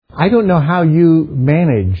I don't know how you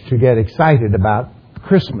manage to get excited about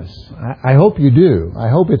Christmas. I hope you do. I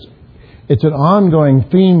hope it's an ongoing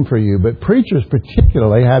theme for you. But preachers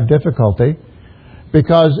particularly have difficulty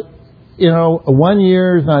because, 1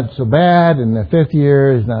 year is not so bad and the 5th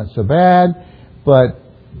year is not so bad. But,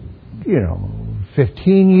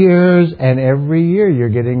 15 years and every year you're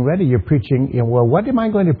getting ready. You're preaching, well, what am I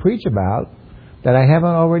going to preach about that I haven't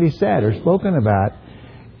already said or spoken about?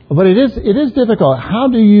 But it is difficult. How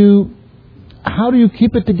do you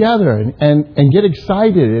keep it together and get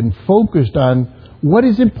excited and focused on what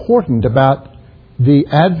is important about the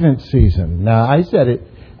Advent season? Now, I said it.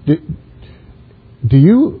 Do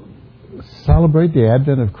you celebrate the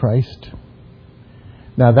Advent of Christ?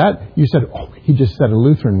 Now that you said, he just said a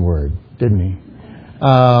Lutheran word, didn't he?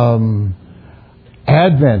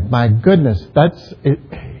 Advent, my goodness, that's it,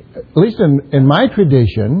 at least in my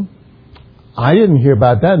tradition. I didn't hear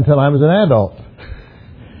about that until I was an adult.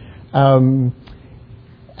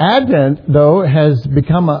 Advent, though, has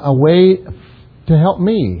become a way to help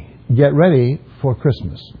me get ready for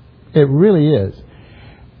Christmas. It really is.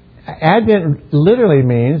 Advent literally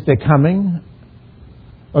means the coming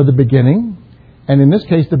or the beginning, and in this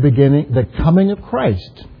case, the coming of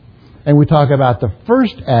Christ. And we talk about the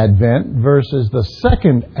first Advent versus the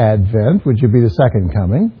second Advent, which would be the second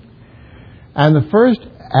coming. And the first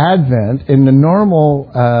Advent in the normal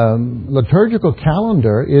liturgical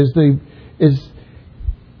calendar is the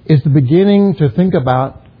beginning to think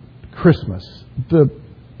about Christmas.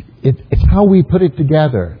 It's how we put it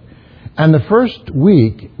together. And the first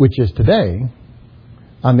week, which is today,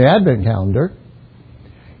 on the Advent calendar,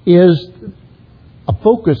 is a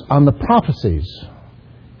focus on the prophecies.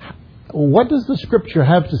 What does the Scripture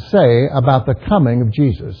have to say about the coming of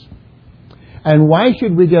Jesus? And why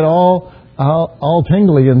should we get all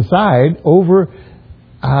tingly inside over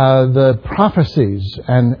the prophecies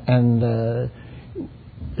and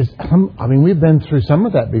we've been through some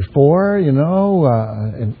of that before, in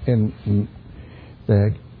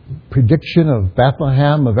the prediction of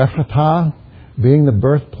Bethlehem of Ephratah being the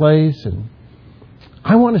birthplace, and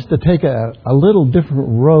I want us to take a little different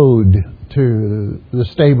road to the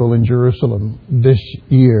stable in Jerusalem this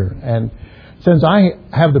year. And since I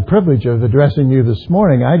have the privilege of addressing you this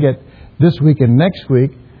morning, I get this week and next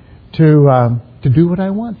week to do what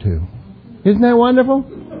I want to. Isn't that wonderful?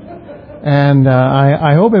 And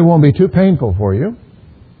I hope it won't be too painful for you.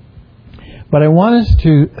 But I want us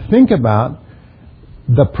to think about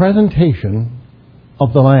the presentation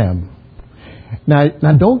of the Lamb. Now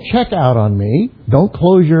don't check out on me. Don't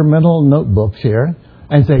close your mental notebooks here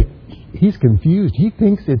and say, he's confused. He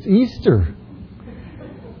thinks it's Easter.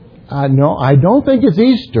 No, I don't think it's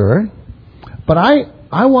Easter. But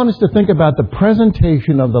I want us to think about the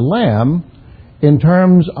presentation of the Lamb in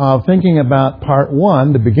terms of thinking about part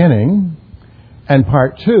 1, the beginning, and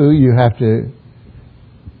part 2,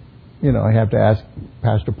 I have to ask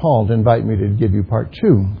Pastor Paul to invite me to give you part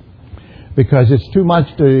 2, because it's too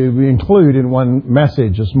much to include in one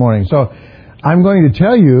message this morning. So I'm going to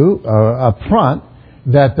tell you up front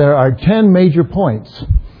that there are 10 major points,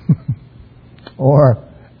 or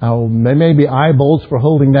they may be eye bolts for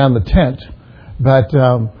holding down the tent. But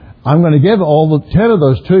I'm going to give all the 10 of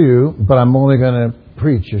those to you, but I'm only going to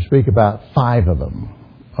preach or speak about 5 of them.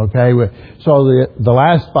 Okay? So the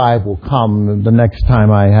last 5 will come the next time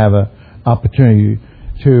I have an opportunity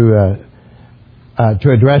to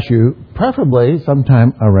address you, preferably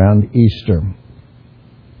sometime around Easter.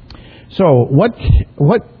 So what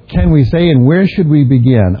can we say, and where should we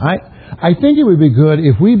begin? I think it would be good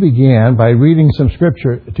if we began by reading some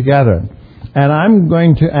Scripture together. And I'm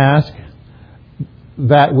going to ask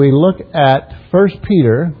that we look at 1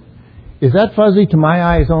 Peter. Is that fuzzy to my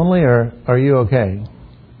eyes only, or are you okay?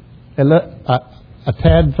 A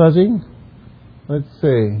tad fuzzy? Let's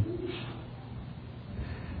see.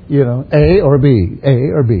 A or B?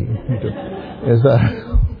 A or B?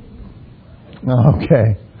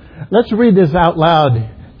 Okay. Let's read this out loud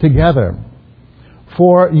together.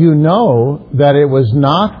 For you know that it was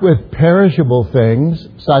not with perishable things,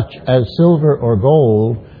 such as silver or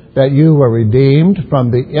gold, that you were redeemed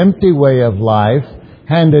from the empty way of life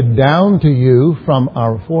handed down to you from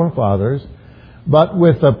our forefathers, but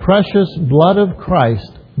with the precious blood of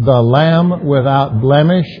Christ, the Lamb without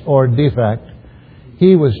blemish or defect.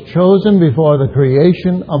 He was chosen before the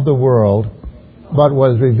creation of the world, but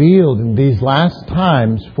was revealed in these last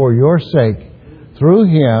times for your sake. Through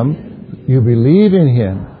Him, you believe in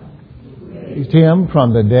Him, raised Him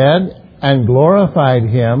from the dead, and glorified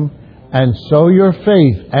Him, and so your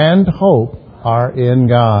faith and hope are in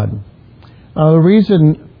God. Now, the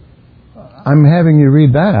reason I'm having you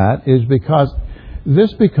read that is because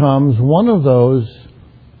this becomes one of those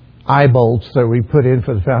eye bolts that we put in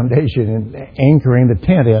for the foundation and anchoring the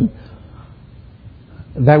tent in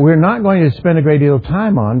that we're not going to spend a great deal of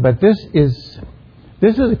time on, but this is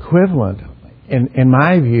equivalent, in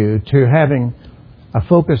my view, to having a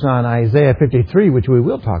focus on Isaiah 53, which we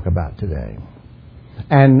will talk about today.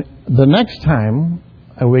 And the next time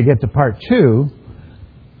we get to part 2,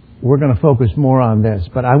 we're going to focus more on this.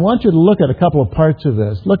 But I want you to look at a couple of parts of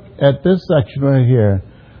this. Look at this section right here.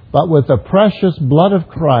 But with the precious blood of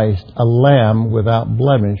Christ, a lamb without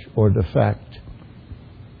blemish or defect.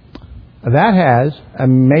 That has a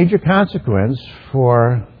major consequence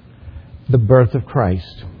for the birth of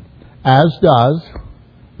Christ, as does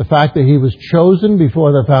the fact that He was chosen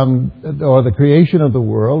before the creation of the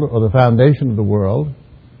world, or the foundation of the world,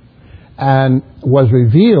 and was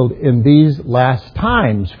revealed in these last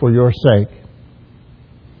times for your sake.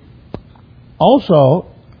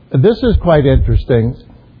 Also, this is quite interesting,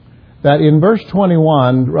 that in verse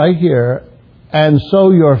 21, right here, and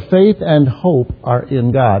so your faith and hope are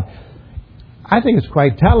in God. I think it's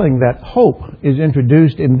quite telling that hope is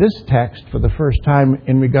introduced in this text for the first time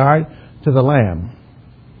in regard to the Lamb.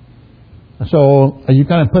 So you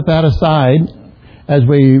kind of put that aside as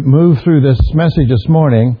we move through this message this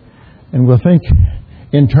morning, and we'll think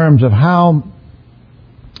in terms of how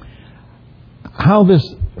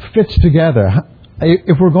this fits together.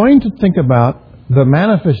 If we're going to think about the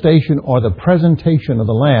manifestation or the presentation of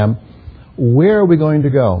the Lamb, where are we going to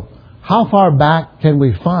go? How far back can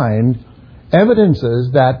we find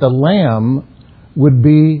evidences that the Lamb would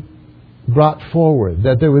be brought forward,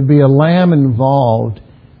 that there would be a Lamb involved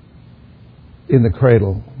in the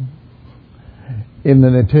cradle, in the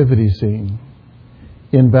nativity scene,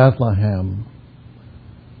 in Bethlehem?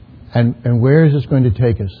 And where is this going to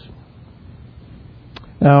take us?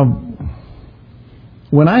 Now,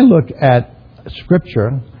 when I look at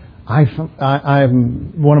Scripture,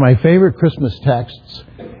 one of my favorite Christmas texts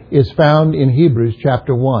is found in Hebrews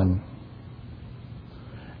chapter 1.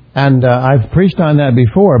 And I've preached on that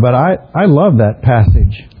before, but I love that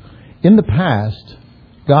passage. In the past,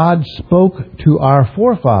 God spoke to our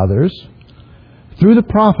forefathers through the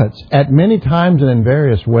prophets at many times and in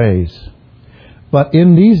various ways. But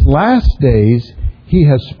in these last days, He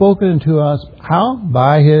has spoken to us, how?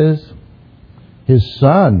 By His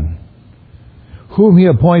Son, whom He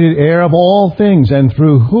appointed heir of all things, and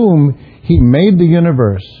through whom He made the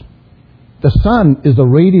universe. The Son is the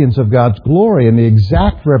radiance of God's glory and the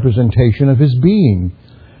exact representation of His being,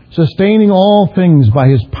 sustaining all things by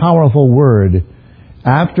His powerful word.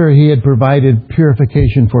 After He had provided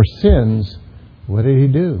purification for sins, what did He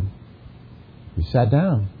do? He sat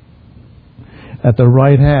down at the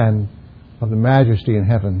right hand of the Majesty in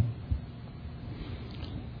heaven.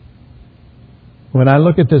 When I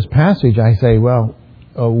look at this passage, I say, well,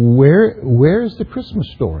 where's the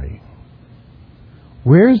Christmas story?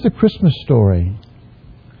 Where's the Christmas story?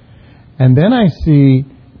 And then I see,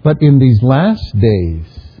 but in these last days,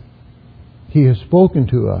 He has spoken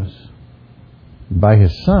to us by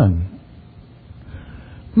His Son.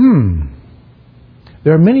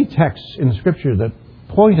 There are many texts in Scripture that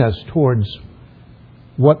point us towards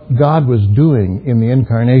what God was doing in the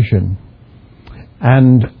Incarnation.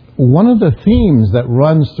 And one of the themes that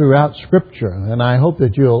runs throughout Scripture, and I hope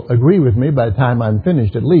that you'll agree with me by the time I'm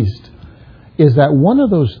finished at least, is that one of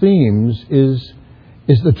those themes is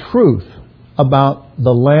the truth about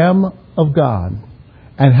the Lamb of God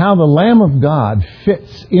and how the Lamb of God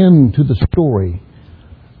fits into the story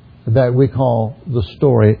that we call the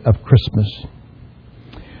story of Christmas.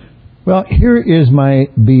 Well, here is my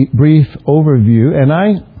brief overview, and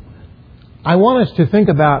I want us to think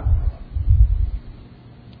about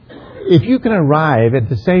if you can arrive at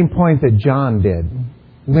the same point that John did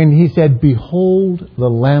when he said, "Behold the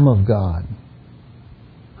Lamb of God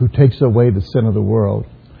who takes away the sin of the world."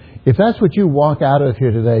 If that's what you walk out of here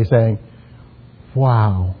today saying,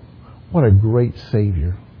 "Wow, what a great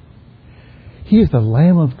Savior. He is the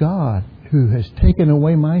Lamb of God who has taken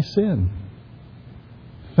away my sin.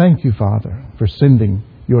 Thank you, Father, for sending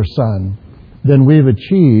your Son," then we've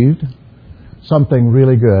achieved something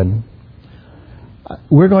really good.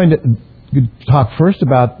 We're going to talk first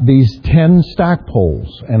about these 10 stack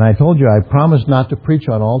poles. And I told you I promised not to preach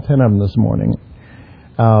on all 10 of them this morning.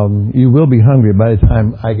 You will be hungry by the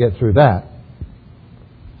time I get through that.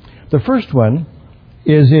 The first one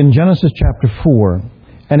is in Genesis chapter 4.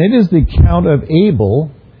 And it is the account of Abel.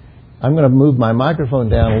 I'm going to move my microphone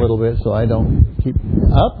down a little bit so I don't keep...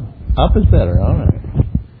 Up is better. All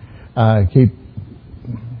right. Keep,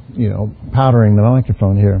 powdering the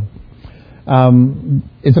microphone here.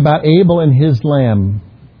 It's about Abel and his lamb.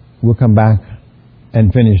 We'll come back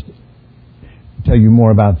and tell you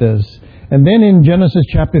more about this. And then in Genesis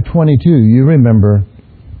chapter 22, you remember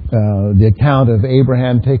the account of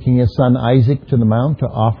Abraham taking his son Isaac to the mount to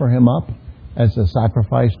offer him up as a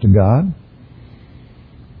sacrifice to God.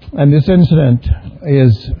 And this incident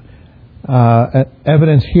is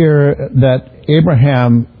evidence here that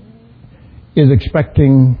Abraham is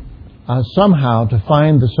expecting somehow to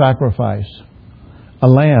find the sacrifice, a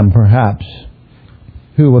lamb perhaps,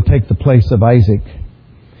 who will take the place of Isaac.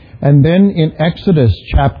 And then in Exodus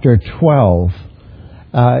chapter 12,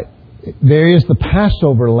 there is the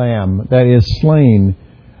Passover lamb that is slain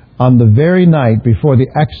on the very night before the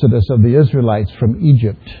exodus of the Israelites from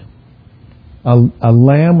Egypt. A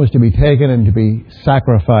lamb was to be taken and to be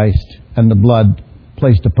sacrificed, and the blood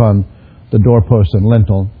placed upon the doorpost and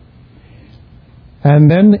lintel.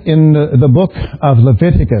 And then in the book of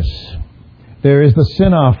Leviticus, there is the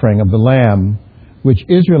sin offering of the lamb, which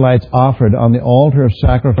Israelites offered on the altar of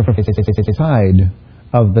sacrifice side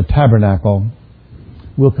of the tabernacle.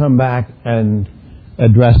 We'll come back and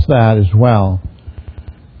address that as well.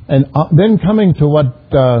 And then coming to what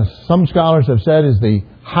some scholars have said is the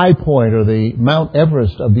high point or the Mount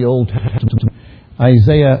Everest of the Old Testament,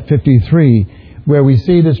 Isaiah 53, where we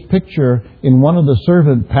see this picture in one of the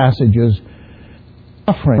servant passages,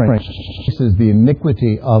 suffering. This is the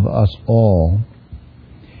iniquity of us all.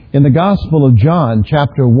 In the Gospel of John,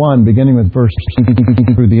 chapter 1, beginning with verse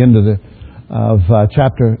through the end of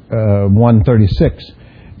chapter 136,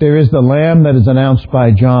 there is the Lamb that is announced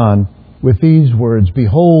by John with these words,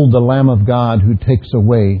 "Behold the Lamb of God who takes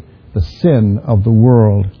away the sin of the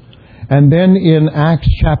world." And then in Acts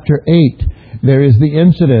chapter 8, there is the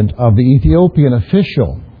incident of the Ethiopian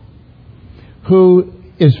official who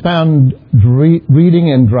is found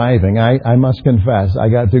reading and driving. I must confess, I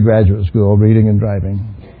got through graduate school reading and driving.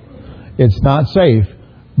 It's not safe,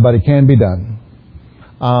 but it can be done.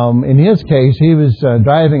 In his case, he was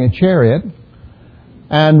driving a chariot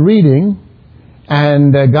and reading,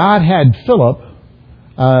 and God had Philip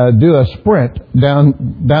do a sprint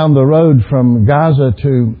down the road from Gaza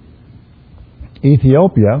to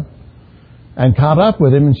Ethiopia, and caught up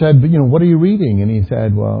with him and said, "What are you reading?" And he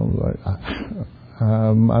said, "Well,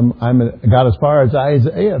 I got as far as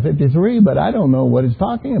Isaiah 53, but I don't know what it's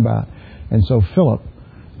talking about." And so Philip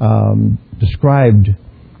described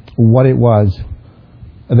what it was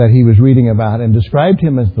that he was reading about, and described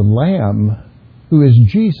him as the Lamb who is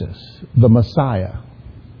Jesus, the Messiah.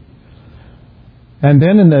 And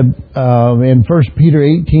then in 1 Peter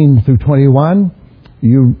 18 through 21,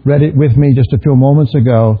 you read it with me just a few moments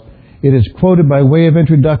ago. It is quoted by way of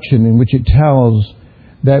introduction, in which it tells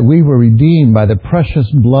that we were redeemed by the precious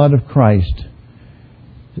blood of Christ,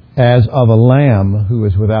 as of a lamb who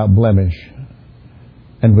is without blemish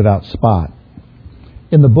and without spot.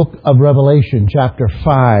 In the book of Revelation, chapter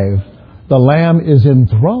 5, the Lamb is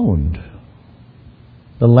enthroned.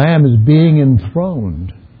 The Lamb is being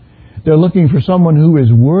enthroned. They're looking for someone who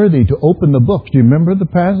is worthy to open the book. Do you remember the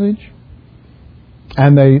passage?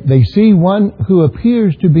 And they see one who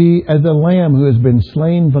appears to be as a lamb who has been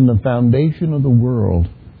slain from the foundation of the world.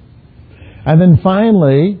 And then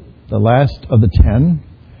finally, the last of the 10,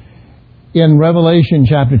 in Revelation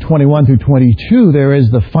chapter 21 through 22, there is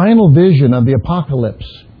the final vision of the apocalypse,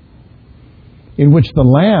 in which the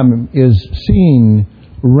Lamb is seen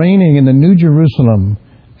reigning in the New Jerusalem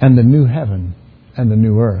and the new heaven and the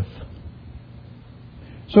new earth.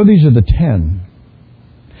 So these are the 10.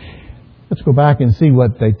 Let's go back and see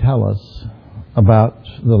what they tell us about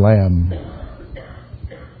the Lamb.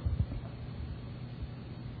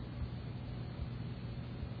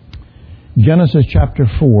 Genesis chapter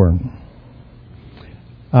 4,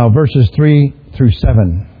 verses 3 through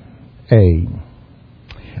 7a.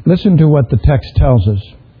 Listen to what the text tells us.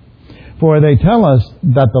 For they tell us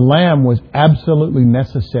that the Lamb was absolutely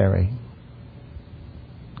necessary.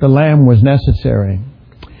 The Lamb was necessary.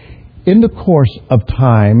 In the course of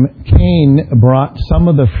time, Cain brought some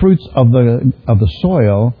of the fruits of the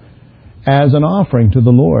soil as an offering to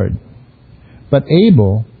the Lord. But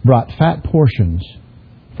Abel brought fat portions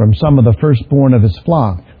from some of the firstborn of his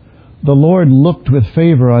flock. The Lord looked with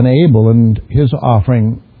favor on Abel and his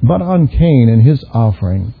offering, but on Cain and his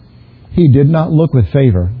offering He did not look with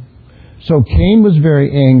favor. So Cain was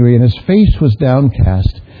very angry, and his face was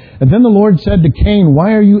downcast. And then the Lord said to Cain,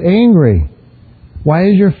 "Why are you angry? Why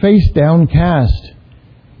is your face downcast?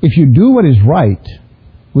 If you do what is right,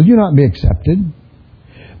 will you not be accepted?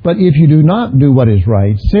 But if you do not do what is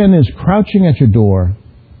right, sin is crouching at your door.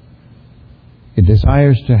 It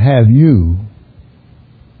desires to have you,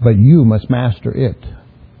 but you must master it."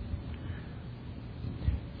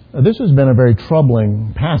 This has been a very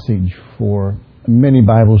troubling passage for many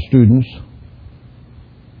Bible students,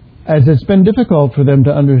 as it's been difficult for them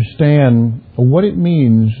to understand what it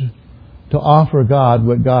means to offer God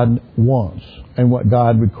what God wants and what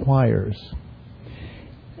God requires.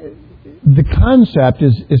 The concept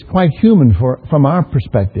is quite human from our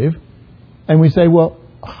perspective, and we say, well,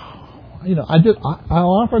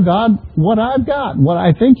 I'll offer God what I've got, what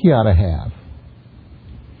I think He ought to have.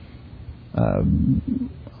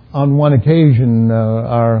 On one occasion,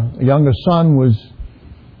 our youngest son was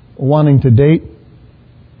wanting to date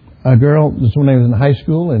a girl. This when I was in high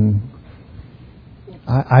school, and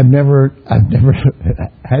I've never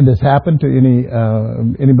had this happen to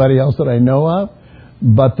anybody else that I know of.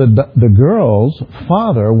 But the girl's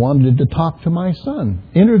father wanted to talk to my son,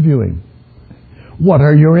 interview him. What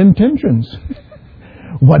are your intentions?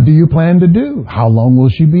 What do you plan to do? How long will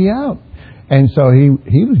she be out? And so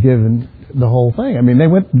he was given the whole thing. I mean, they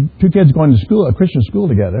went, two kids going to school, a Christian school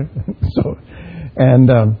together.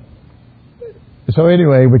 So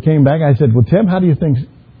anyway, we came back. I said, well, Tim, how do you think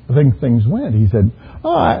things went? He said,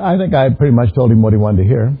 oh, I think I pretty much told him what he wanted to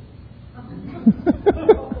hear.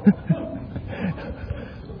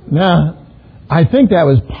 Now, I think that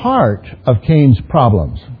was part of Cain's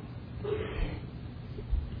problems.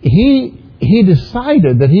 He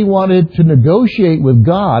decided that he wanted to negotiate with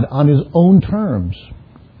God on his own terms.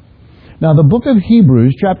 Now, the book of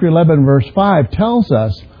Hebrews, chapter 11, verse 5, tells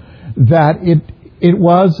us that it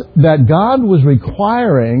was that God was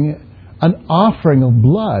requiring an offering of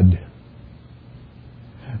blood.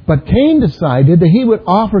 But Cain decided that he would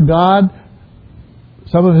offer God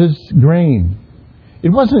some of his grain. It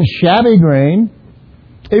wasn't shabby grain.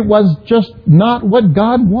 It was just not what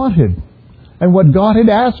God wanted and what God had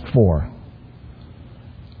asked for.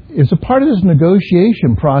 It's a part of this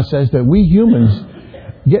negotiation process that we humans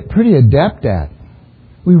get pretty adept at.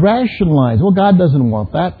 We rationalize, well, God doesn't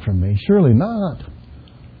want that from me. Surely not.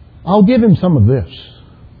 I'll give him some of this.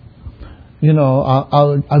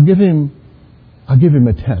 I'll give him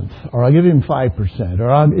a tenth, or I'll give him 5%, or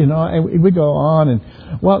and we go on and,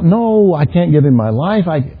 well, no, I can't give him my life.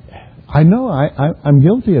 I know I'm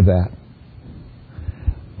guilty of that.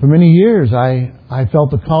 For many years, I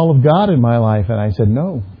felt the call of God in my life, and I said,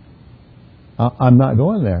 no, I'm not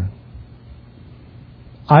going there.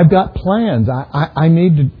 I've got plans. I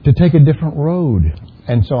need to take a different road.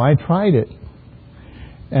 And so I tried it.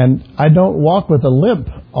 And I don't walk with a limp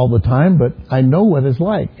all the time, but I know what it's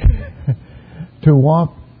like to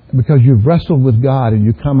walk because you've wrestled with God and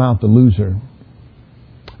you come out the loser.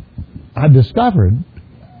 I've discovered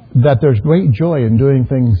that there's great joy in doing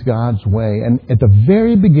things God's way. And at the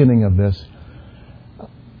very beginning of this,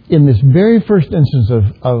 in this very first instance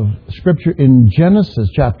of Scripture in Genesis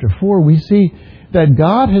chapter 4, we see that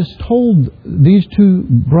God has told these two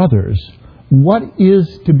brothers what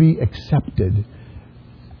is to be accepted.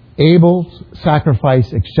 Abel's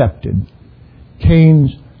sacrifice accepted.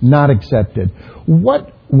 Cain's not accepted.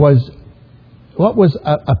 What was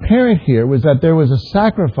apparent here was that there was a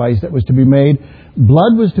sacrifice that was to be made.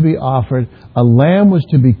 Blood was to be offered. A lamb was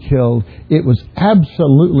to be killed. It was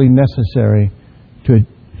absolutely necessary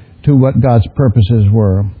to what God's purposes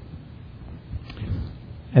were.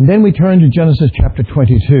 And then we turn to Genesis chapter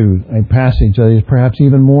 22, a passage that is perhaps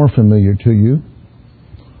even more familiar to you.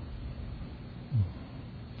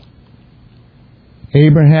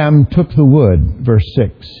 Abraham took the wood, verse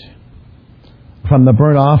 6, from the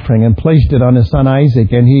burnt offering and placed it on his son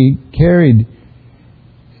Isaac, and he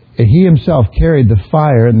himself carried the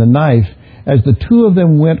fire and the knife as the two of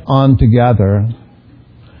them went on together.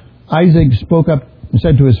 Isaac spoke up and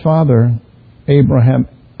said to his father, Abraham,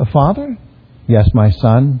 "Father?" "Yes, my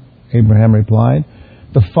son," Abraham replied.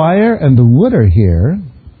 "The fire and the wood are here,"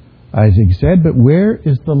 Isaac said, "but where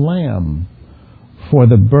is the lamb for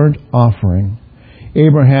the burnt offering?"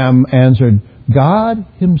 Abraham answered, "God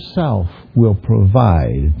himself will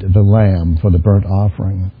provide the lamb for the burnt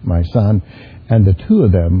offering, my son." And the two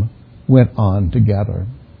of them went on together.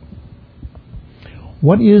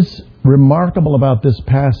 What is remarkable about this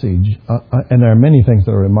passage, and there are many things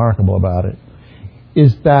that are remarkable about it,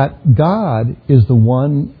 is that God is the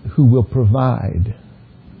one who will provide.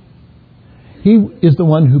 He is the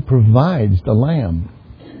one who provides the lamb.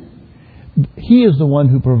 He is the one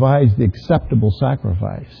who provides the acceptable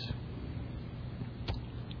sacrifice.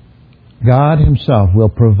 God himself will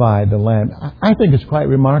provide the lamb. I think it's quite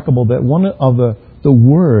remarkable that one of the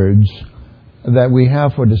words that we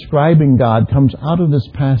have for describing God comes out of this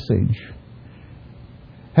passage.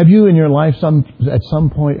 Have you in your life at some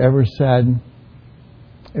point ever said,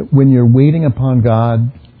 when you're waiting upon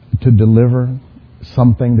God to deliver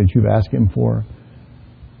something that you've asked him for,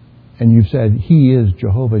 and you've said, He is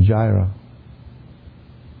Jehovah Jireh.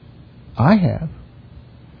 I have.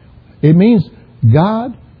 It means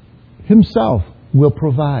God Himself will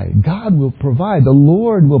provide. God will provide. The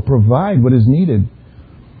Lord will provide what is needed.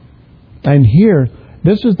 And here,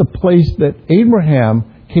 this is the place that Abraham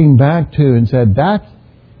came back to and said, that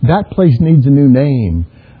place needs a new name.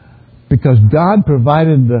 Because God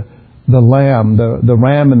provided the lamb, the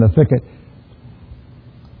ram in the thicket.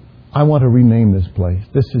 I want to rename this place.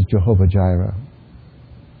 This is Jehovah Jireh.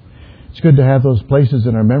 It's good to have those places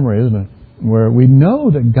in our memory, isn't it? Where we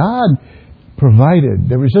know that God provided.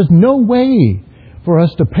 There was just no way for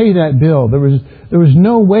us to pay that bill. There was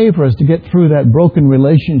no way for us to get through that broken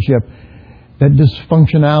relationship, that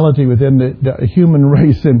dysfunctionality within the human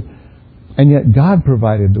race. And yet God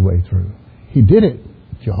provided the way through. He did it.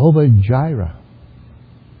 Jehovah Jireh.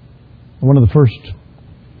 One of the first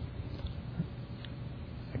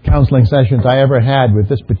counseling sessions I ever had with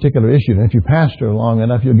this particular issue. And if you pastor long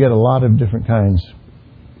enough, you'll get a lot of different kinds.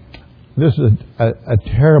 This is a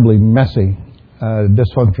terribly messy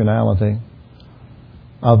dysfunctionality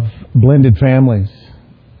of blended families.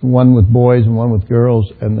 One with boys and one with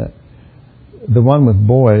girls. And the one with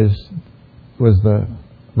boys was the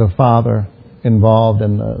father involved,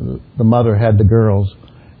 and the mother had the girls.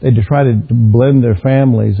 They decided to blend their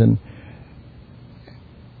families, and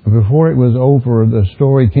before it was over, the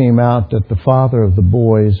story came out that the father of the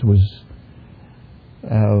boys was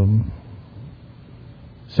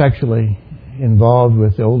sexually involved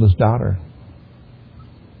with the oldest daughter.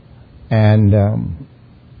 And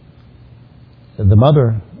the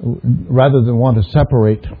mother, rather than want to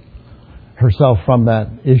separate herself from that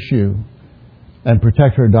issue and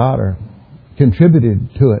protect her daughter,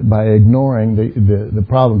 contributed to it by ignoring the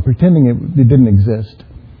problem, pretending it didn't exist.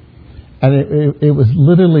 And it was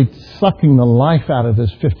literally sucking the life out of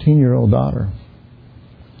this 15-year-old daughter.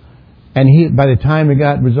 And by the time it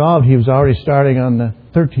got resolved, he was already starting on the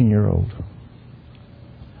 13-year-old.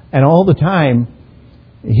 And all the time,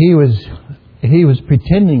 he was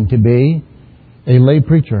pretending to be a lay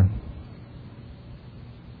preacher.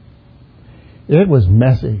 It was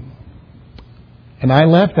messy. And I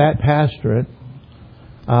left that pastorate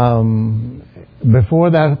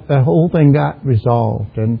before that whole thing got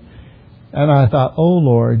resolved. And I thought, oh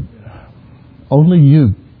Lord, only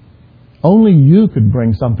you could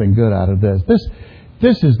bring something good out of this.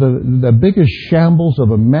 This is the biggest shambles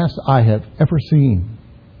of a mess I have ever seen.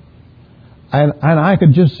 And I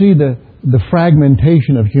could just see the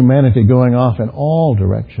fragmentation of humanity going off in all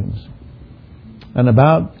directions. And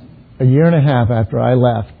about a year and a half after I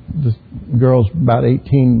left, this girl's about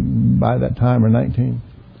 18 by that time, or 19,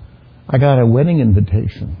 I got a wedding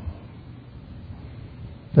invitation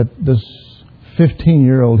that this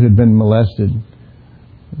 15-year-old who'd been molested,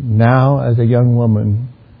 now as a young woman,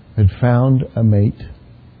 had found a mate.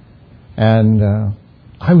 And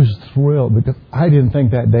I was thrilled because I didn't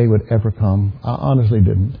think that day would ever come. I honestly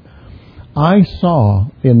didn't. I saw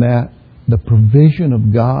in that the provision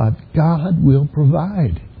of God. God will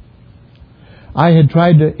provide. I had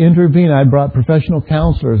tried to intervene. I brought professional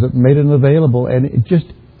counselors that made it available. And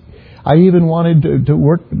I even wanted to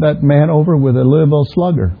work that man over with a Louisville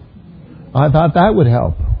Slugger. I thought that would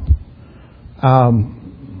help.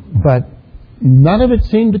 But none of it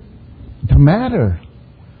seemed to matter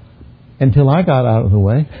until I got out of the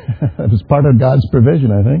way. It was part of God's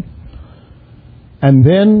provision, I think. And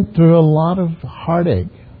then through a lot of heartache,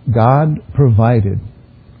 God provided.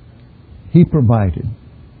 He provided.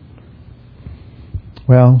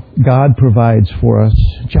 Well, God provides for us.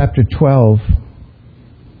 Chapter 12,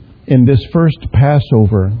 in this first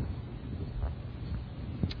Passover,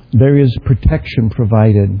 there is protection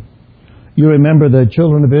provided. You remember the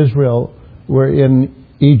children of Israel were in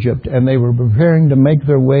Egypt and they were preparing to make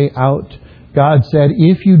their way out. God said,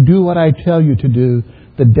 if you do what I tell you to do,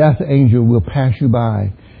 the death angel will pass you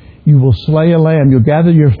by. You will slay a lamb. You'll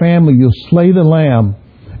gather your family. You'll slay the lamb.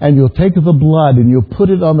 And you'll take the blood and you'll put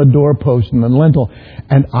it on the doorpost and the lintel.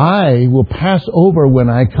 And I will pass over when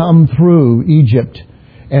I come through Egypt.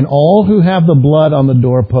 And all who have the blood on the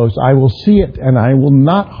doorpost, I will see it and I will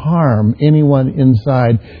not harm anyone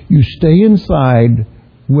inside. You stay inside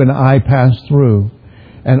when I pass through.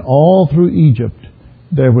 And all through Egypt,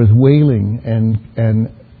 there was wailing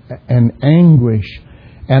and anguish.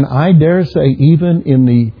 And I dare say even in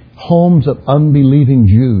the homes of unbelieving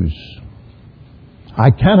Jews. I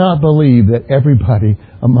cannot believe that everybody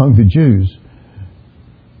among the Jews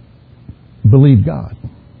believed God.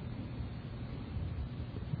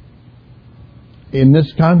 In this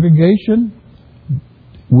congregation,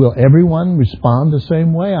 will everyone respond the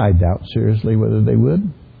same way? I doubt seriously whether they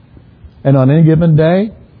would. And on any given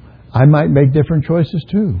day, I might make different choices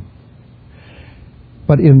too.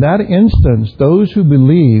 But in that instance, those who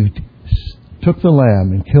believed took the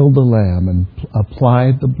lamb and killed the lamb and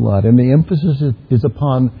applied the blood. And the emphasis is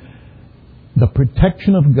upon the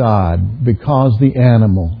protection of God because the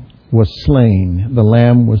animal was slain. The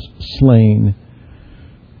lamb was slain.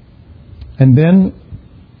 And then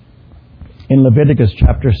in Leviticus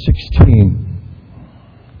chapter 16,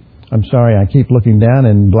 I'm sorry, I keep looking down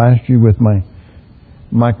and blast you with my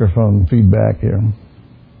microphone feedback here.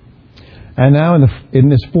 And now in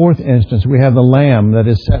this fourth instance, we have the lamb that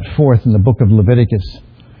is set forth in the book of Leviticus.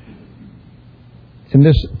 In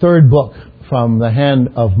this third book from the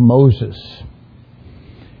hand of Moses,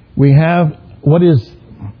 we have what is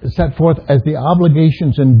set forth as the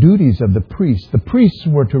obligations and duties of the priests. The priests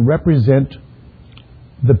were to represent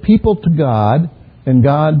the people to God and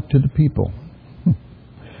God to the people.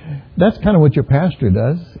 That's kind of what your pastor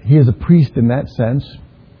does. He is a priest in that sense.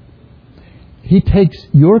 He takes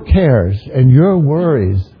your cares and your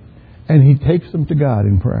worries and he takes them to God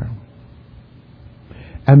in prayer.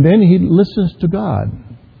 And then he listens to God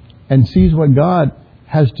and sees what God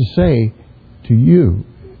has to say to you.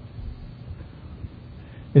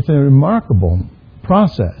 It's a remarkable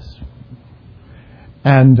process.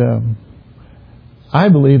 And I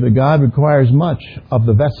believe that God requires much of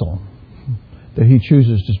the vessel that he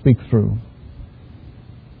chooses to speak through.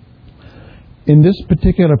 In this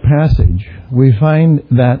particular passage, we find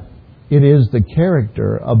that it is the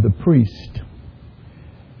character of the priest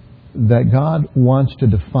that God wants to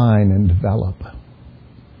define and develop.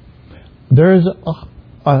 There is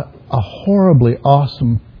a horribly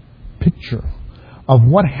awesome picture of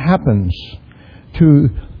what happens to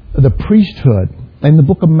the priesthood in the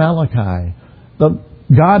book of Malachi.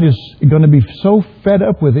 God is going to be so fed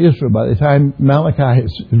up with Israel by the time Malachi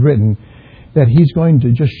is written that he's going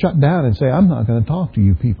to just shut down and say, I'm not going to talk to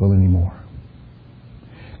you people anymore.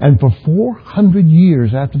 And for 400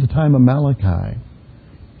 years after the time of Malachi,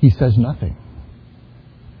 he says nothing.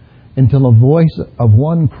 Until a voice of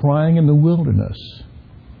one crying in the wilderness,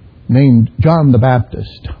 named John the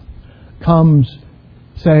Baptist, comes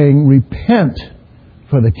saying, repent,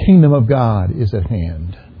 for the kingdom of God is at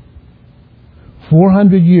hand.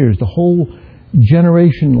 400 years, the whole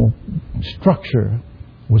generational structure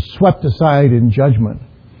was swept aside in judgment.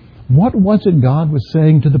 What was it God was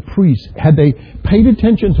saying to the priests? Had they paid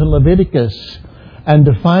attention to Leviticus and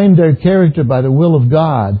defined their character by the will of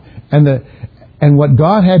God and what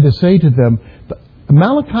God had to say to them,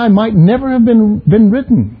 Malachi might never have been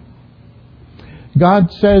written. God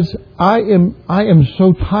says, I am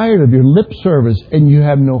so tired of your lip service and you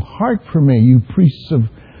have no heart for me, you priests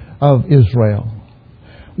of Israel.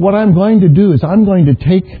 What I'm going to do is I'm going to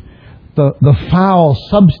take the foul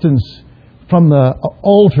substance from the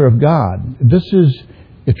altar of God. This is,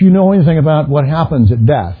 if you know anything about what happens at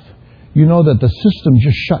death, you know that the system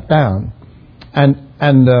just shut down.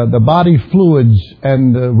 And the body fluids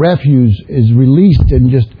and the refuse is released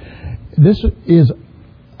and just... This is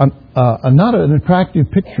not an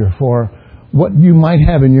attractive picture for what you might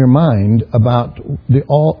have in your mind about the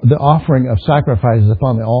offering of sacrifices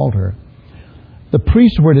upon the altar. The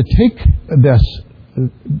priests were to take this,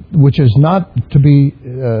 which is not to be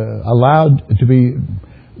allowed to be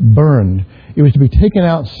burned. It was to be taken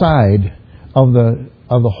outside of the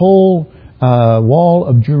whole wall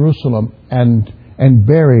of Jerusalem and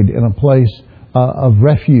buried in a place of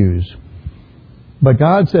refuse. But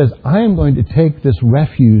God says, I am going to take this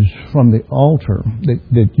refuse from the altar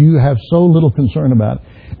that you have so little concern about,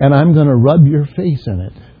 and I'm going to rub your face in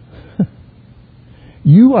it.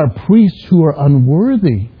 You are priests who are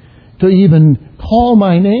unworthy to even call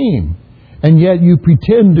my name, and yet you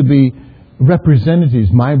pretend to be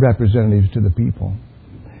representatives, my representatives to the people.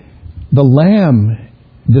 The lamb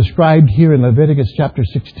described here in Leviticus chapter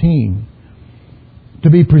 16, to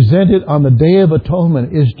be presented on the Day of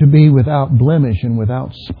Atonement, is to be without blemish and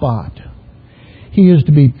without spot. He is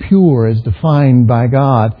to be pure as defined by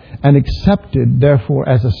God and accepted, therefore,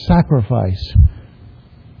 as a sacrifice.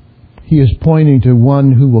 He is pointing to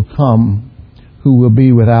one who will come, who will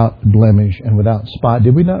be without blemish and without spot.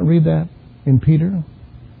 Did we not read that in Peter?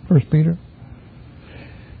 1 Peter?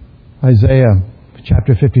 Isaiah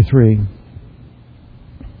chapter 53.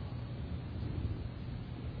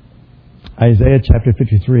 Isaiah chapter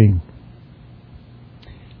 53.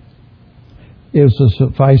 It will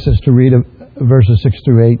suffice us to read verses 6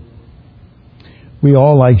 through 8. We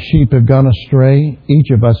all like sheep have gone astray. Each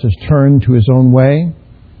of us has turned to his own way.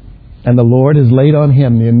 And the Lord has laid on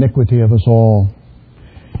him the iniquity of us all.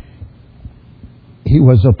 He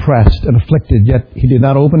was oppressed and afflicted, yet he did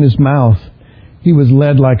not open his mouth. He was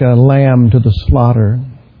led like a lamb to the slaughter,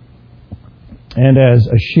 And as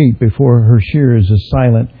a sheep before her shearers is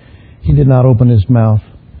silent, he did not open his mouth.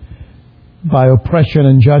 By oppression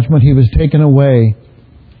and judgment he was taken away.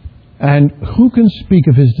 And who can speak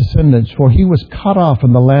of his descendants? For he was cut off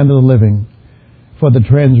from the land of the living. For the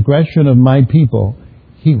transgression of my people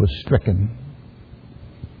he was stricken.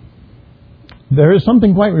 There is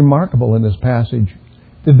something quite remarkable in this passage.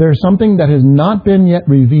 That there's something that has not been yet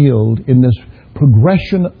revealed in this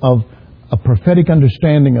progression of a prophetic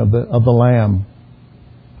understanding of the Lamb.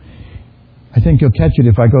 I think you'll catch it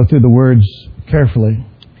if I go through the words carefully.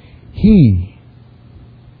 He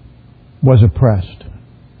was oppressed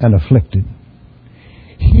and afflicted.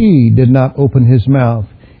 He did not open his mouth.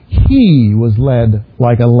 He was led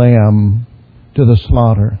like a lamb to the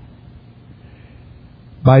slaughter.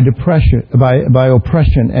 By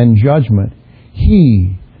oppression and judgment,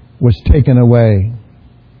 he was taken away.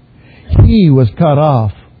 He was cut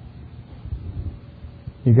off.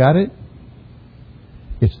 You got it?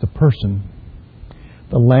 It's the person.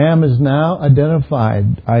 The Lamb is now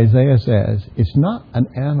identified, Isaiah says. It's not an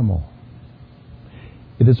animal.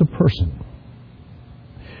 It is a person.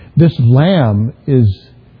 This Lamb is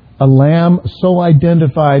a Lamb so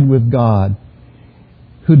identified with God,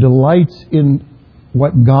 who delights in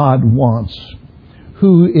what God wants,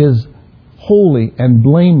 who is holy and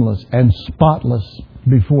blameless and spotless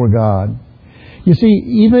before God. You see,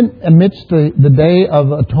 even amidst the Day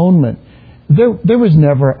of Atonement, there was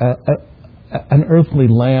never an earthly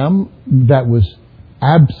lamb that was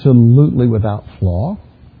absolutely without flaw.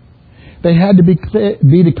 They had to be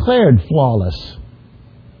declared flawless.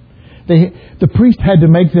 The priest had to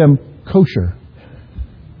make them kosher.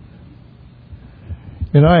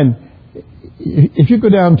 And if you go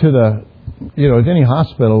down to any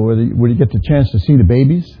hospital where you get the chance to see the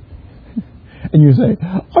babies, and you say,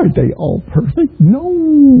 aren't they all perfect?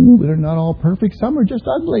 No, they're not all perfect. Some are just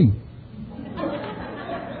ugly.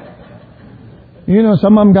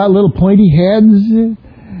 Some of them got little pointy heads,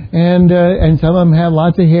 and some of them have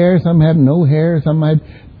lots of hair, some have no hair, some had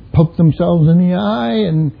poked themselves in the eye,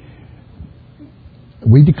 and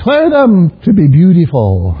we declare them to be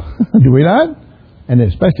beautiful. Do we not? And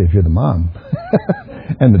especially if you're the mom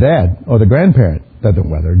and the dad or the grandparent. They're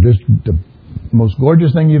just the most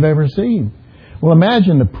gorgeous thing you've ever seen. Well,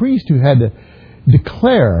 imagine the priest who had to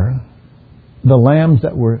declare the lambs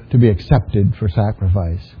that were to be accepted for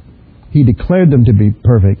sacrifice. He declared them to be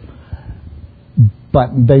perfect, but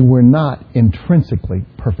they were not intrinsically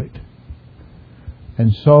perfect.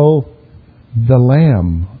 And so the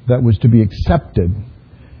Lamb that was to be accepted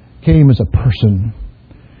came as a person.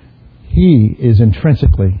 He is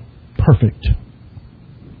intrinsically perfect.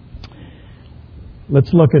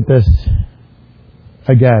 Let's look at this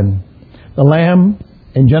again. The Lamb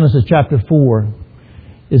in Genesis chapter 4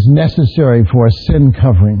 is necessary for a sin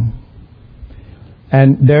covering,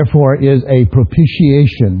 and therefore is a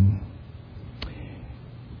propitiation.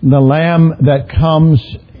 The Lamb that comes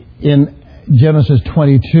in Genesis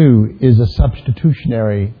 22 is a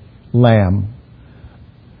substitutionary lamb.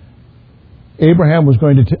 Abraham was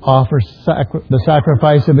going to offer the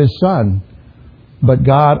sacrifice of his son, but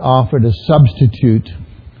God offered a substitute.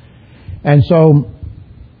 And so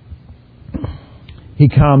he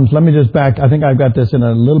comes. Let me just back. I think I've got this in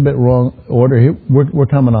a little bit wrong order. Here, we're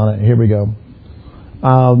coming on it. Here we go.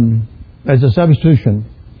 As a substitution.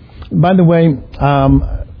 By the way, we're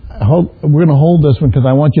going to hold this one because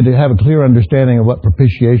I want you to have a clear understanding of what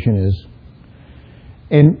propitiation is.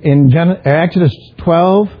 In Exodus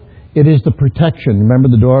 12, it is the protection. Remember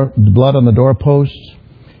the blood on the doorposts?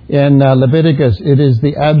 In Leviticus, it is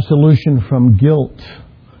the absolution from guilt,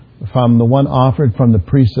 from the one offered from the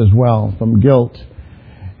priest as well, from guilt.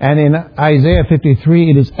 And in Isaiah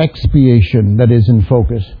 53, it is expiation that is in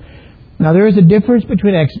focus. Now, there is a difference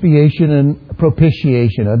between expiation and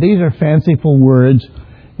propitiation. Now, these are fanciful words,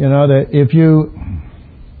 that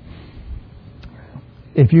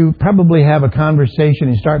if you probably have a conversation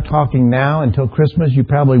and start talking now until Christmas, you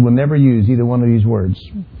probably will never use either one of these words.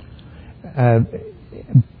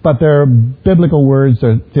 But they're biblical words,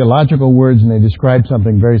 they're theological words, and they describe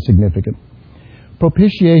something very significant.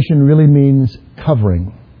 Propitiation really means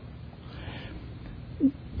covering.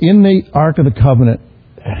 In the Ark of the Covenant,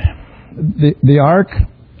 the Ark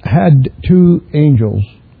had two angels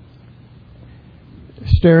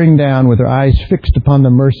staring down with their eyes fixed upon the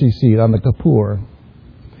mercy seat, on the Kippur.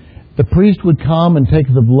 The priest would come and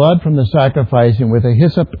take the blood from the sacrifice, and with a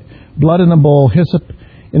hyssop, blood in a bowl, hyssop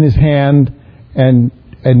in his hand, and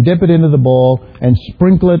dip it into the bowl and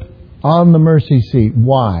sprinkle it on the mercy seat.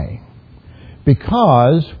 Why?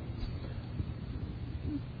 Because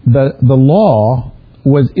the law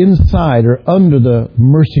was inside or under the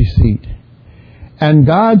mercy seat. And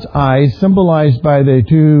God's eyes, symbolized by the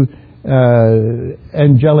two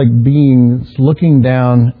angelic beings looking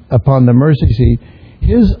down upon the mercy seat,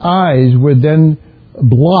 His eyes were then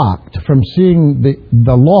blocked from seeing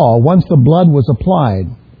the law once the blood was applied.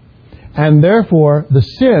 And therefore, the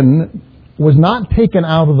sin was not taken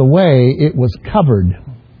out of the way, it was covered.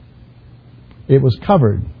 It was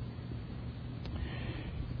covered.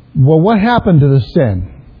 Well, what happened to the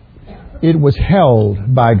sin? It was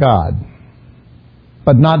held by God,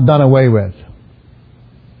 but not done away with.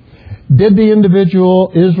 Did the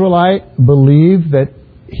individual Israelite believe that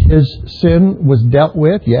his sin was dealt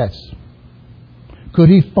with? Yes. Could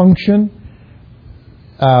he function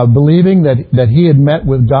believing that he had met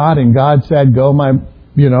with God and God said, "Go,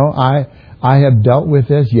 I have dealt with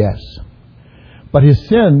this"? Yes. But his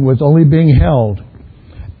sin was only being held.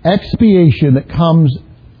 Expiation that comes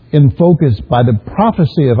in focus by the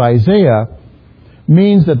prophecy of Isaiah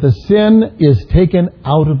means that the sin is taken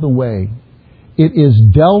out of the way. It is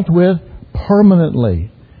dealt with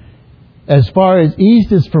permanently. As far as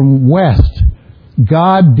east is from west,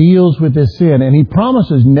 God deals with this sin, and He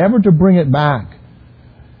promises never to bring it back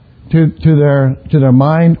to their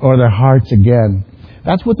mind or their hearts again.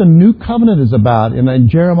 That's what the new covenant is about in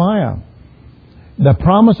Jeremiah. The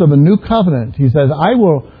promise of a new covenant. He says, I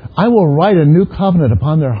will write a new covenant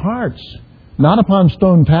upon their hearts, not upon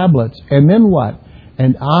stone tablets. And then what?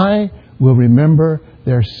 And I will remember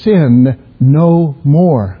their sin no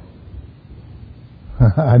more.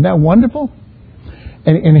 Isn't that wonderful?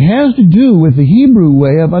 And it has to do with the Hebrew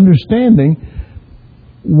way of understanding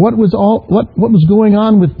what was going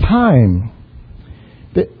on with time.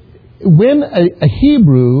 When a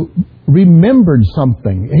Hebrew remembered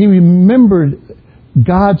something, he remembered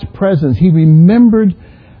God's presence. He remembered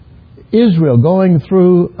Israel going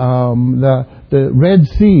through the Red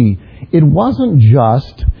Sea. It wasn't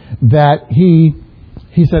just that he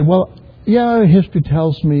said, well, yeah, history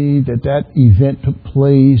tells me that event took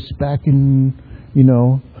place back in,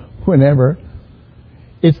 whenever.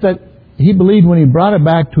 It's that he believed when he brought it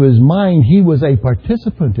back to his mind, he was a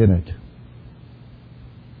participant in it.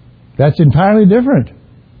 That's entirely different.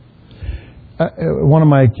 One of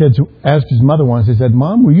my kids asked his mother once, he said,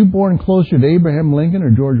 "Mom, were you born closer to Abraham Lincoln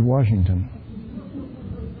or George Washington?"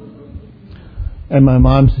 And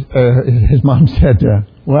his mom said,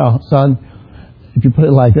 "Well, son, if you put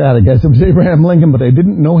it like that, I guess it was Abraham Lincoln, but they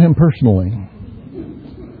didn't know him personally."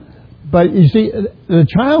 But you see, the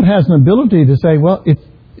child has an ability to say, well,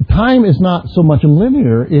 time is not so much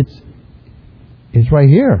linear, it's right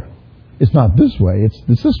here. It's not this way,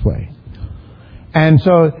 it's this way. And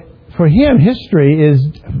so for him, history is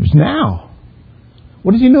now.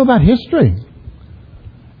 What does he know about history?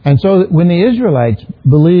 And so when the Israelites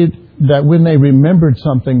believed that when they remembered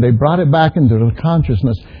something, they brought it back into their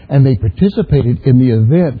consciousness and they participated in the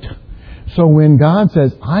event. So when God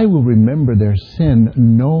says, I will remember their sin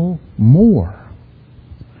no more,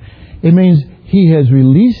 it means He has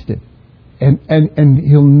released it. And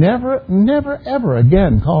He'll never, ever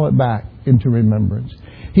again call it back into remembrance.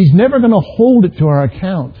 He's never going to hold it to our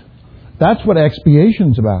account. That's what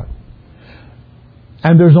expiation's about.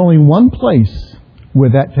 And there's only one place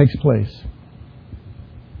where that takes place.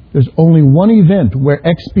 There's only one event where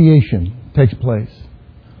expiation takes place.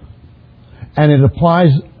 And it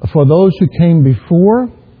applies for those who came before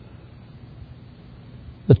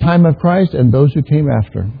the time of Christ and those who came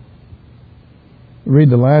after. Read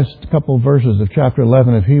the last couple of verses of chapter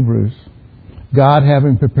 11 of Hebrews. God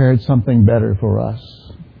having prepared something better for us.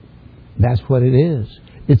 That's what it is.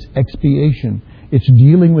 It's expiation. It's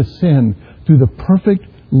dealing with sin through the perfect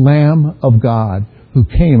Lamb of God who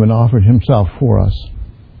came and offered Himself for us.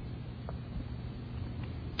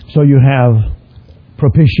 So you have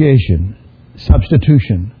propitiation,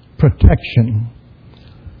 substitution, protection,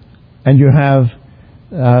 and you have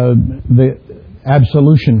the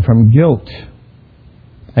absolution from guilt,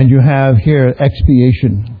 and you have here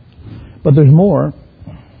expiation. But there's more.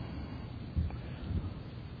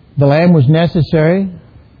 The lamb was necessary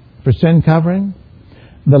for sin covering.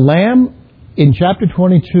 The lamb in chapter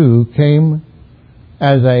 22 came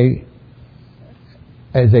as a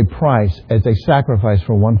price, as a sacrifice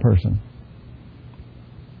for one person.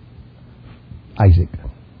 Isaac.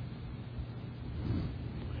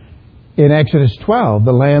 In Exodus 12,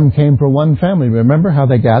 the lamb came for one family. Remember how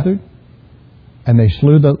they gathered? And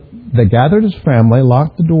they gathered his family,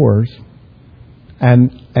 locked the doors,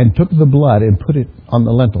 and took the blood and put it on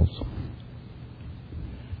the lintels.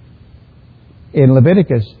 In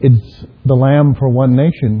Leviticus, it's the lamb for one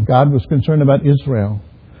nation. God was concerned about Israel,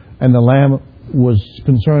 and the lamb was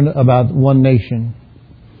concerned about one nation.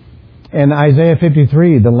 In Isaiah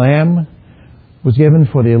 53, the lamb was given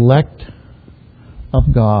for the elect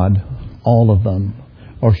of God, all of them.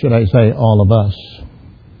 Or should I say, all of us.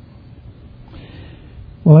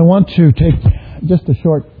 Well, I want to take just a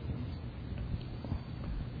short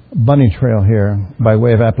bunny trail here by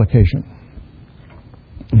way of application.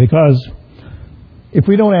 Because if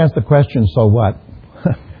we don't ask the question, so what?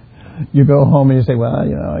 You go home and you say, well,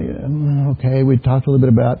 okay, we talked a little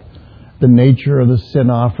bit about the nature of the sin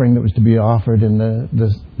offering that was to be offered in the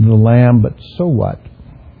lamb, but so what?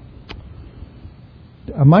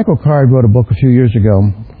 Michael Card wrote a book a few years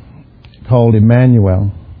ago called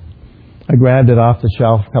Emmanuel. I grabbed it off the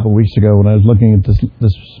shelf a couple of weeks ago when I was looking at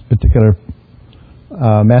this particular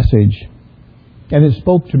message, and it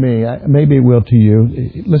spoke to me. Maybe it will to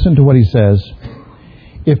you. Listen to what he says.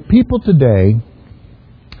 If people today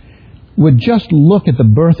would just look at the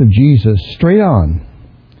birth of Jesus straight on,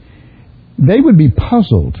 they would be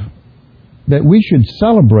puzzled that we should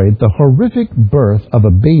celebrate the horrific birth of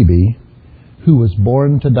a baby who was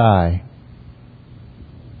born to die.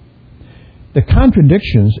 The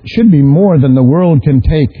contradictions should be more than the world can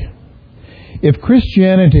take. If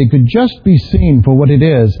Christianity could just be seen for what it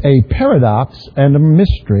is, a paradox and a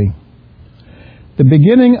mystery, the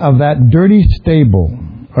beginning in that dirty stable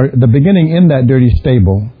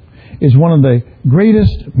is one of the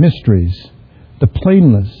greatest mysteries, the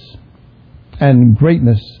plainness and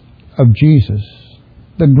greatness of Jesus,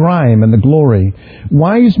 the grime and the glory.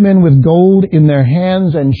 Wise men with gold in their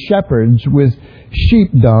hands and shepherds with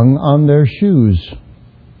sheep dung on their shoes.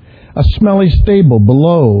 A smelly stable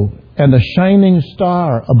below and a shining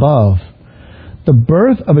star above. The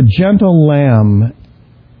birth of a gentle lamb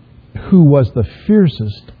who was the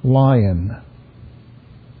fiercest lion.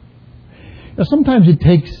 Now, sometimes it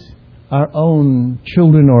takes our own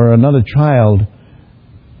children or another child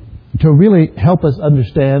to really help us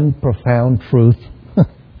understand profound truth.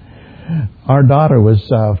 Our daughter was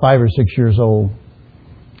 5 or 6 years old,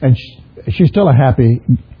 and she's still a happy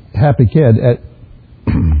kid.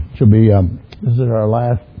 She'll be. This is our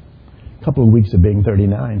last couple of weeks of being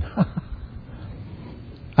 39.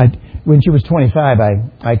 When she was 25,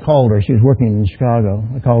 I called her. She was working in Chicago.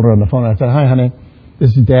 I called her on the phone. I said, "Hi, honey.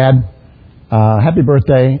 This is Dad. Happy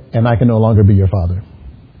birthday, and I can no longer be your father."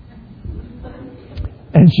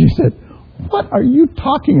 And she said, "What are you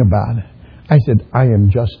talking about?" I said, "I am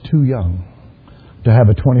just too young to have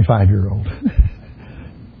a 25-year-old.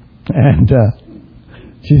 And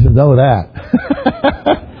she said, "Oh, that."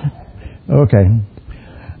 Okay.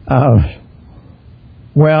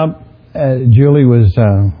 Julie was,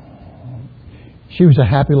 she was a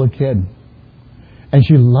happy little kid. And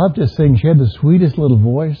she loved to sing. She had the sweetest little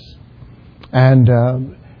voice. And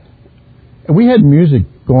we had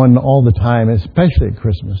music going all the time, especially at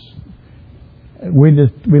Christmas. We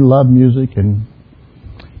love music, and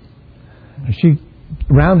she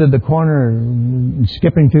rounded the corner,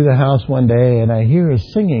 skipping through the house one day, and I hear her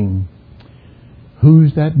singing,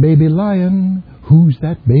 "Who's that baby lion? Who's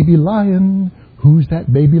that baby lion? Who's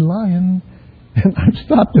that baby lion?" And I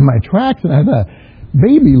stopped in my tracks, and I thought,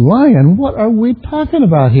 "Baby lion? What are we talking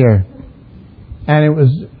about here?" And it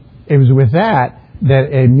was with that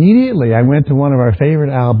immediately I went to one of our favorite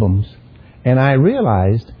albums, and I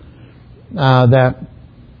realized that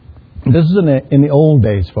this is in the old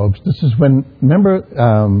days, folks. This is when, remember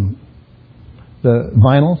the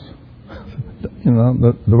vinyls,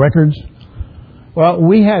 the records. Well,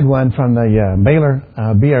 we had one from the Baylor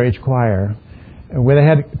BRH choir, where they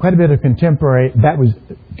had quite a bit of contemporary. That was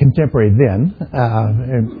contemporary then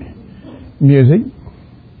music.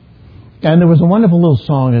 And there was a wonderful little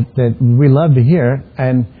song that we loved to hear,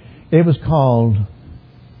 and it was called,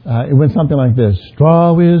 it went something like this: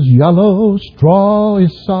 "Straw is yellow, straw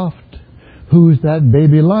is soft. Who's that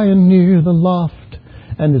baby lying near the loft?"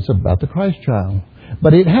 And it's about the Christ child.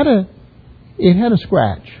 But it had a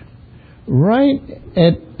scratch right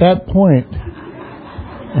at that point.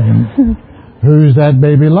 "Who's that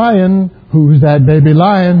baby lion? Who's that baby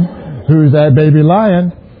lion? Who's that baby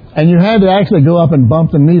lion?" And you had to actually go up and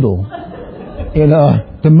bump the needle,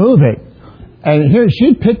 to move it. And here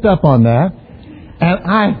she picked up on that,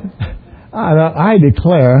 and I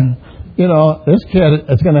declare, this kid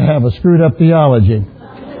is going to have a screwed up theology.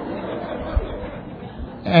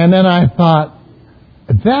 And then I thought,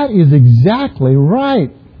 that is exactly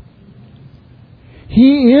right.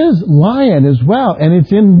 He is lion as well. And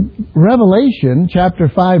it's in Revelation chapter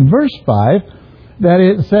 5, verse 5, that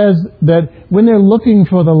it says that when they're looking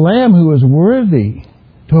for the Lamb who is worthy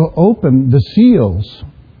to open the seals,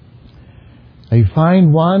 they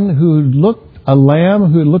find one a lamb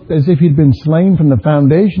who looked as if he'd been slain from the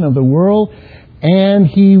foundation of the world, and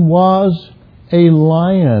he was a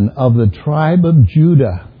lion of the tribe of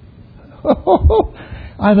Judah.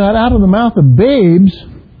 I thought, out of the mouth of babes.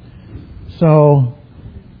 So,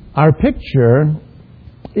 our picture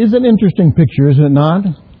is an interesting picture, is it not?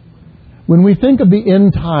 When we think of the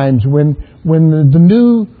end times, when the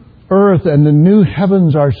new earth and the new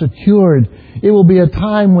heavens are secured, it will be a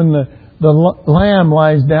time when the lamb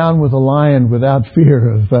lies down with a lion without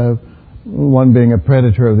fear of one being a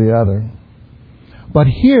predator of the other. But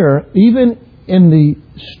here, even in the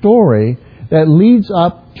story that leads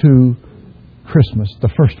up to Christmas, the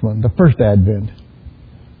first one, the first Advent,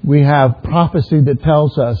 we have prophecy that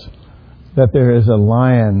tells us that there is a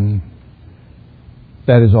lion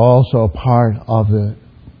that is also a part of the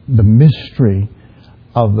mystery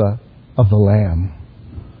of the Lamb.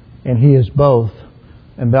 And He is both.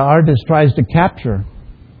 And the artist tries to capture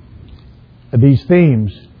these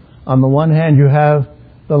themes. On the one hand, you have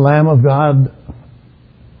the Lamb of God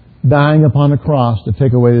dying upon a cross to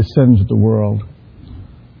take away the sins of the world.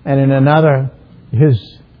 And in another, His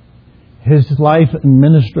life and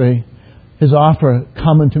ministry, His offer,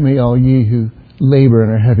 "Come unto me, all ye who labor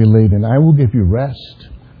and are heavy laden, I will give you rest.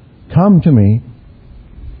 Come to me."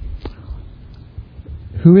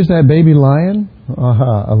 Who is that baby lion?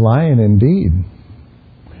 A lion indeed.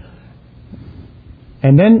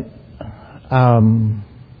 And then,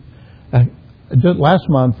 just last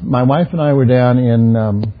month, my wife and I were down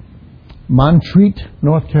in Montreat,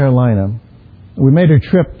 North Carolina. We made a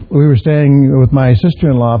trip. We were staying with my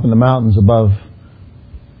sister-in-law up in the mountains above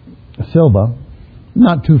Silva,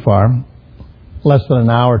 not too far, less than an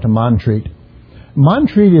hour to Montreat.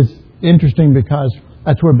 Montreat is interesting because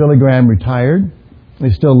that's where Billy Graham retired. He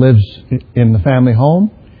still lives in the family home.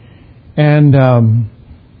 And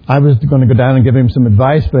I was going to go down and give him some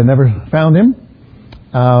advice, but I never found him.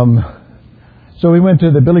 So we went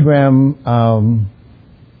to the Billy Graham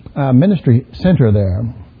Ministry Center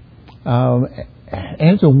there.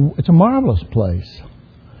 And it's a marvelous place.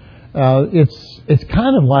 It's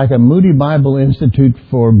kind of like a Moody Bible Institute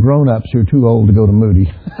for grown-ups who are too old to go to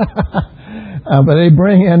Moody. But they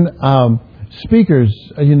bring in speakers,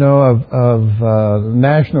 of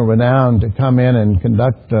national renown to come in and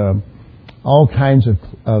conduct all kinds of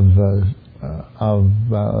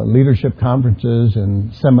leadership conferences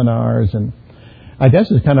and seminars. And I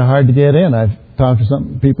guess it's kind of hard to get in. I've talked to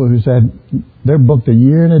some people who said they're booked a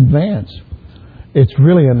year in advance. It's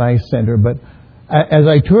really a nice center. But as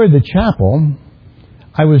I toured the chapel,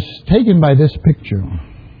 I was taken by this picture.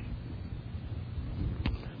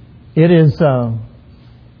 It is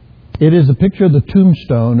a picture of the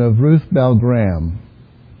tombstone of Ruth Bell Graham.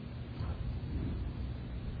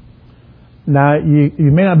 Now, you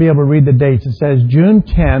may not be able to read the dates. It says June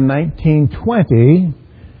 10, 1920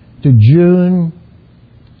 to June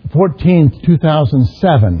 14th,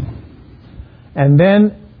 2007. And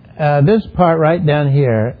then this part right down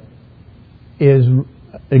here is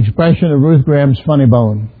expression of Ruth Graham's funny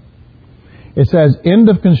bone. It says, "End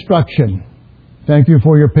of construction. Thank you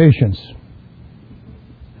for your patience."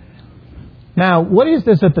 Now, what is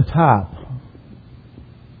this at the top?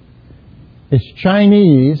 It's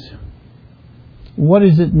Chinese. What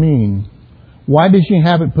does it mean? Why does she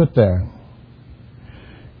have it put there?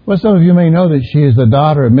 Well, some of you may know that she is the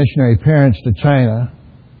daughter of missionary parents to China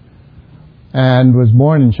and was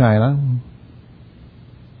born in China.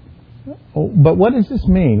 But what does this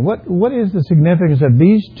mean? What is the significance of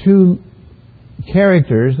these two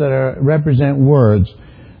characters that represent words?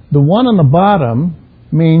 The one on the bottom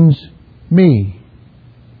means me.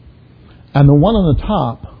 And the one on the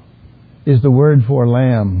top is the word for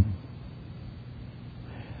lamb.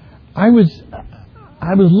 I was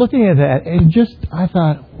looking at that and I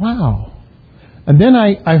thought, wow. And then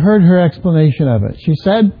I heard her explanation of it. She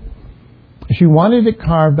said she wanted it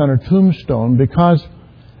carved on her tombstone because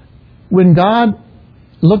when God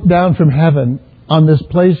looked down from heaven on this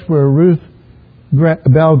place where Ruth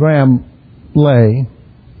Bell Graham lay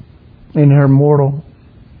in her mortal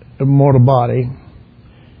body,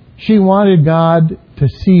 she wanted God to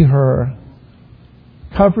see her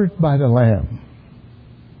covered by the Lamb.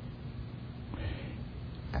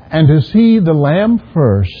 And to see the Lamb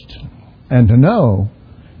first and to know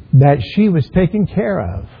that she was taken care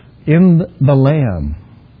of in the Lamb.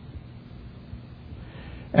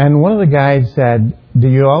 And one of the guides said, do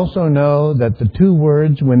you also know that the two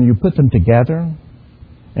words, when you put them together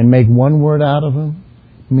and make one word out of them,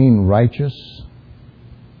 mean righteous?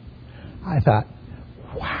 I thought,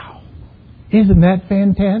 wow, isn't that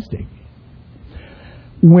fantastic?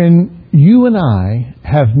 When you and I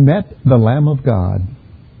have met the Lamb of God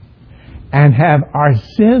and have our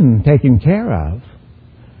sin taken care of,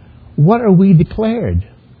 what are we declared?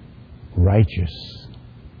 righteous.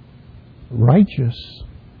 Righteous.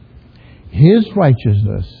 His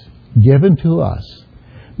righteousness given to us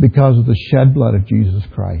because of the shed blood of Jesus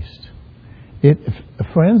Christ.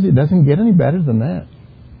 Friends, it doesn't get any better than that.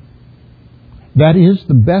 That is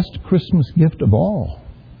the best Christmas gift of all.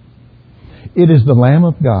 It is the Lamb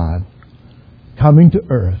of God coming to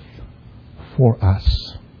earth for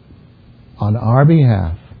us on our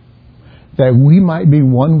behalf, that we might be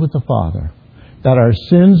one with the Father, that our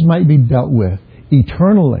sins might be dealt with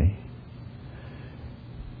eternally.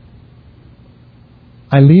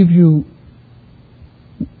 I leave you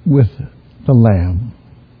with the Lamb.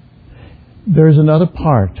 There's another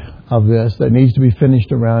part of this that needs to be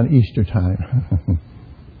finished around Easter time.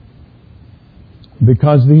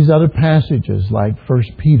 Because these other passages like 1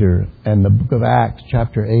 Peter and the book of Acts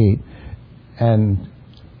chapter 8 and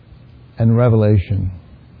Revelation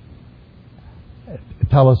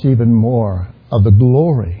tell us even more of the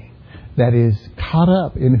glory that is caught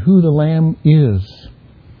up in who the Lamb is.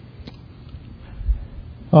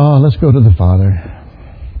 Oh, let's go to the Father.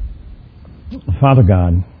 Father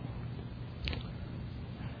God,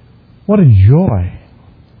 what a joy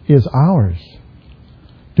is ours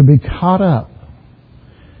to be caught up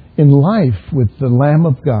in life with the Lamb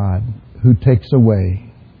of God who takes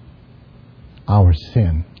away our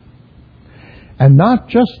sin. And not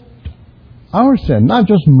just our sin, not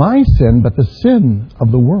just my sin, but the sin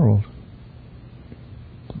of the world.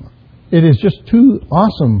 It is just too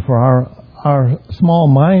awesome for our small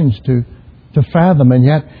minds to fathom. And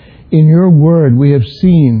yet, in your word, we have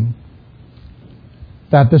seen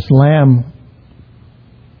that this Lamb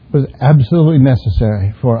was absolutely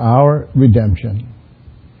necessary for our redemption.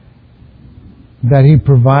 That He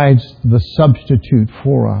provides the substitute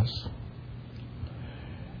for us.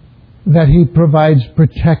 That He provides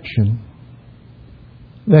protection.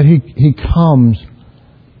 That He comes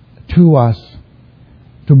to us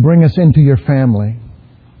to bring us into your family.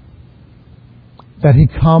 That He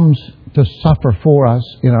comes to suffer for us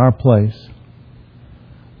in our place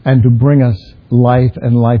and to bring us life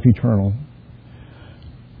and life eternal.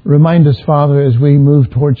 Remind us, Father, as we move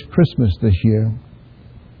towards Christmas this year,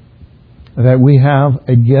 that we have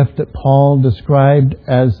a gift that Paul described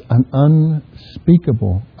as an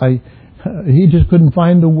unspeakable. He just couldn't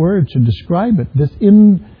find the words to describe it. This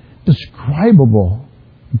indescribable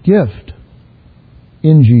gift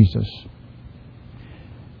in Jesus.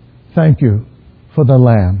 Thank you for the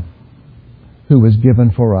Lamb who was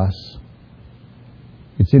given for us.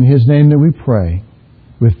 It's in His name that we pray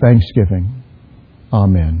with thanksgiving.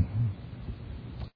 Amen.